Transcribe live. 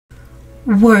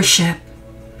Worship.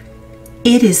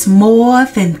 It is more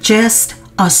than just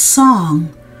a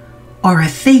song or a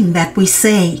thing that we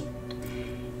say.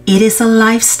 It is a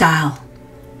lifestyle,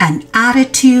 an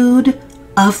attitude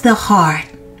of the heart,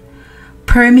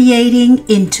 permeating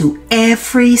into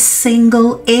every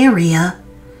single area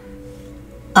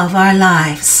of our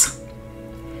lives.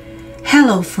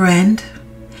 Hello, friend.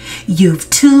 You've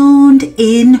tuned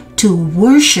in to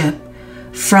worship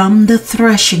from the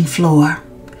threshing floor,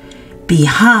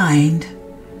 behind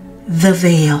the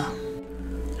veil.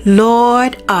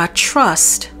 Lord, our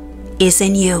trust is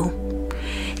in you.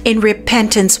 In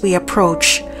repentance we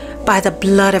approach by the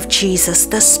blood of Jesus,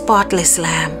 the spotless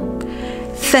Lamb.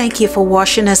 Thank you for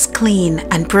washing us clean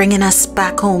and bringing us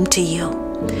back home to you.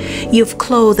 You've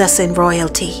clothed us in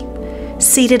royalty,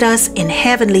 seated us in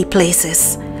heavenly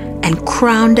places, and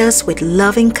crowned us with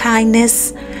loving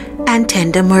kindness and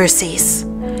tender mercies.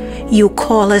 You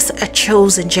call us a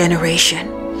chosen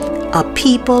generation, a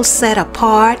people set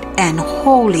apart and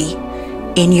holy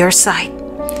in your sight.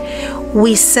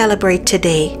 We celebrate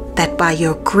today that by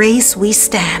your grace we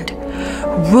stand,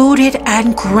 rooted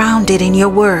and grounded in your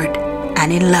word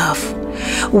and in love.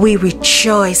 We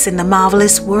rejoice in the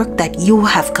marvelous work that you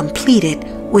have completed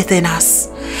within us,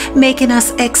 making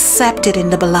us accepted in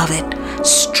the beloved,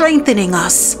 strengthening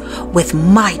us with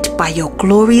might by your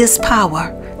glorious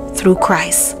power through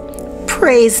Christ.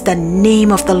 Praise the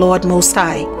name of the Lord Most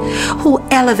High, who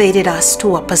elevated us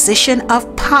to a position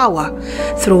of power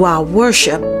through our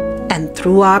worship and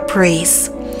through our praise.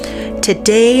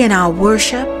 Today in our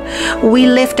worship, we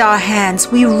lift our hands,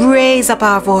 we raise up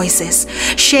our voices,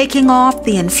 shaking off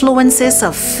the influences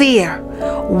of fear,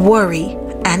 worry,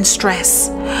 and stress.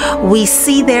 We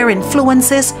see their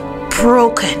influences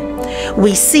broken.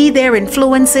 We see their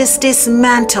influences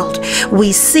dismantled.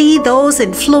 We see those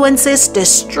influences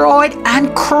destroyed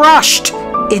and crushed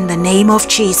in the name of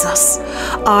Jesus.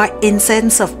 Our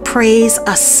incense of praise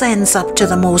ascends up to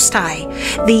the Most High,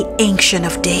 the Ancient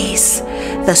of Days.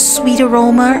 The sweet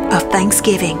aroma of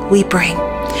thanksgiving we bring.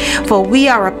 For we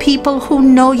are a people who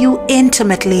know you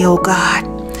intimately, O God.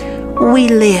 We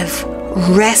live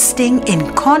resting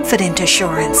in confident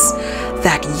assurance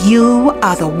that you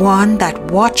are the one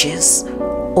that watches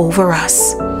over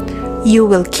us. You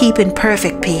will keep in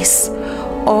perfect peace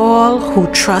all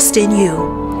who trust in you,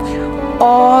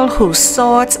 all whose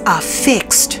thoughts are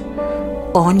fixed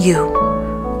on you.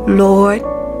 Lord,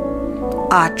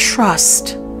 our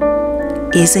trust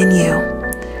is in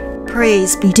you.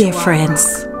 Praise be to dear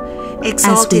friends.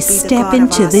 As we step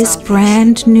into this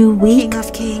brand new week,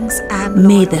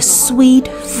 may the sweet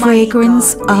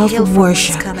fragrance of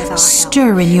worship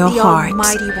stir in your heart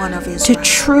to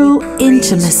true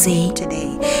intimacy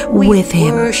with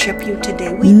Him.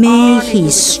 May He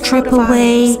strip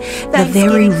away the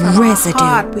very residue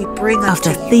of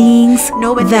the things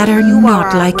that are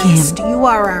not like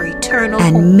Him,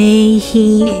 and may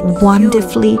He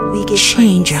wonderfully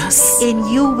change us in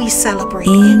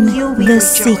the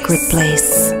secret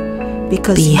place,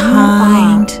 because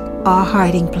behind our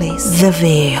hiding place, the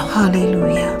veil.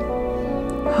 Hallelujah.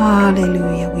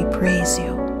 Hallelujah. We praise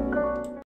you.